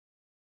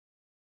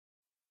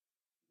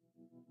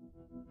You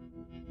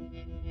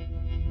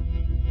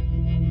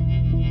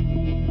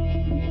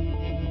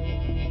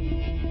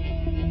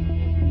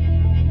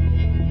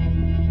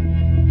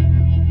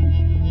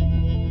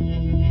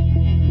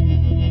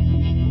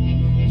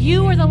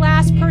are the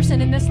last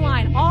person in this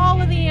line.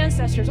 All of the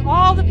ancestors,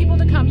 all the people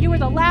to come, you are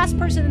the last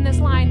person in this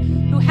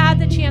line who had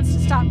the chance to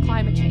stop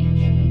climate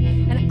change.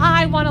 And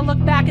I want to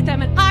look back at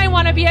them and I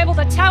want to be able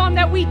to tell them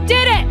that we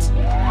did it!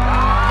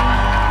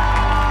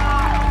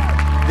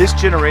 This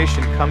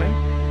generation coming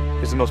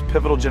is the most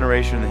pivotal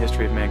generation in the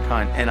history of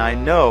mankind. And I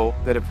know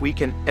that if we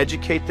can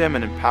educate them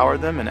and empower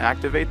them and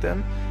activate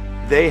them,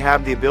 they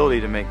have the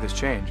ability to make this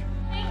change.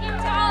 Thank you to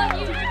all of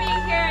you for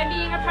being here and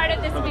being a part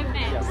of this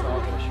movement.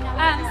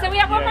 So we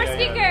have one more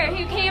speaker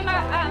who came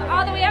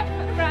all the way up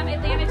from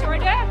Atlanta,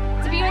 Georgia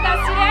to be with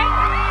us today.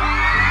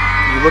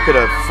 You look at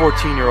a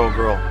 14-year-old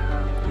girl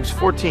who's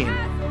 14.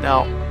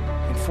 Now,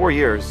 in 4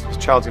 years, this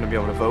child's going to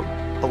be able to vote.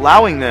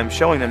 Allowing them,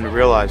 showing them to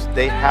realize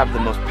they have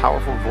the most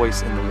powerful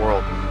voice in the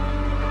world.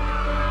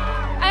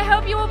 I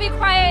hope you will be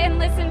quiet and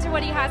listen to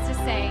what he has to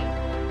say.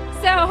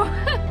 So,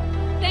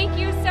 thank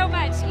you so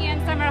much, Ian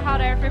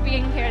Somerhalder, for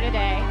being here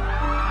today.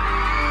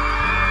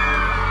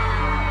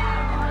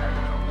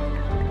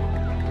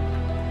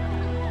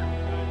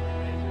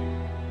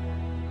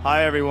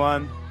 Hi,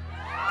 everyone.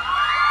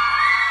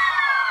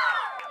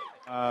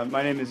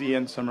 My name is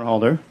Ian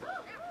Somerhalder.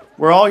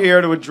 We're all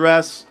here to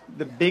address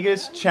the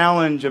biggest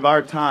challenge of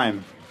our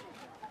time,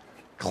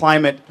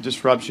 climate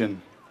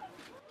disruption.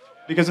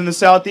 Because in the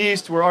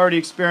Southeast, we're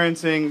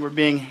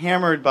being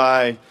hammered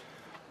by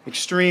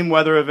extreme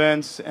weather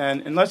events,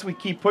 and unless we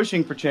keep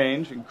pushing for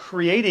change and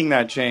creating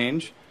that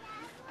change,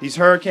 these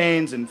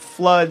hurricanes and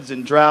floods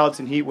and droughts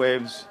and heat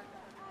waves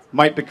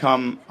might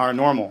become our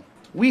normal.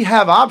 We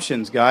have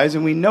options, guys,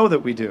 and we know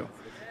that we do.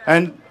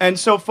 And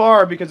so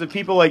far, because of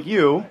people like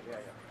you,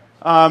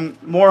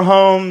 more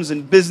homes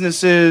and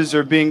businesses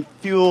are being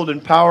fueled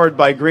and powered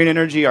by green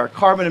energy. Our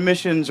carbon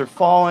emissions are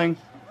falling.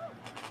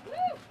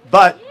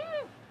 But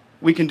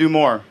we can do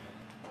more.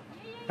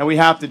 And we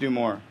have to do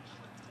more.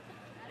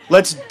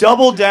 Let's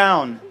double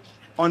down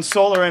on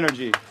solar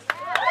energy.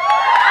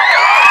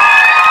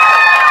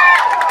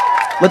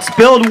 Let's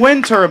build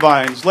wind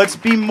turbines. Let's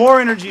be more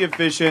energy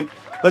efficient.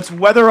 Let's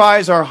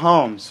weatherize our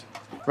homes,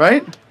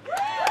 right?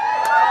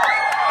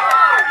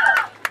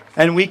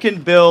 And we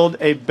can build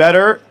a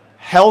better,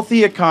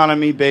 healthy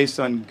economy based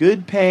on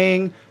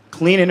good-paying,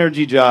 clean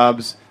energy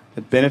jobs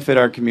that benefit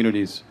our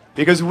communities.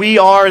 Because we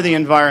are the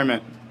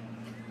environment.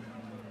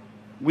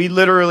 We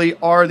literally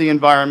are the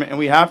environment, and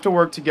we have to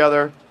work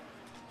together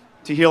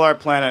to heal our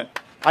planet.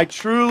 I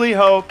truly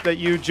hope that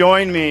you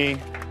join me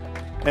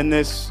in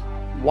this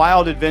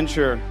wild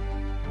adventure,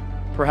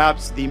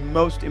 perhaps the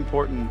most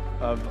important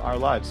of our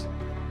lives.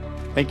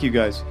 Thank you,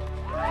 guys.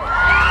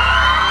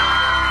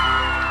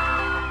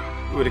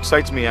 What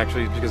excites me,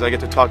 actually, is because I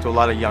get to talk to a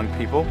lot of young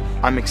people.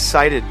 I'm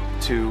excited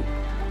to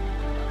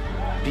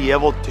be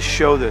able to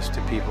show this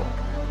to people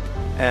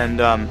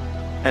and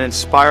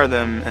inspire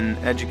them and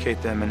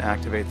educate them and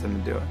activate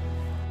them to do it.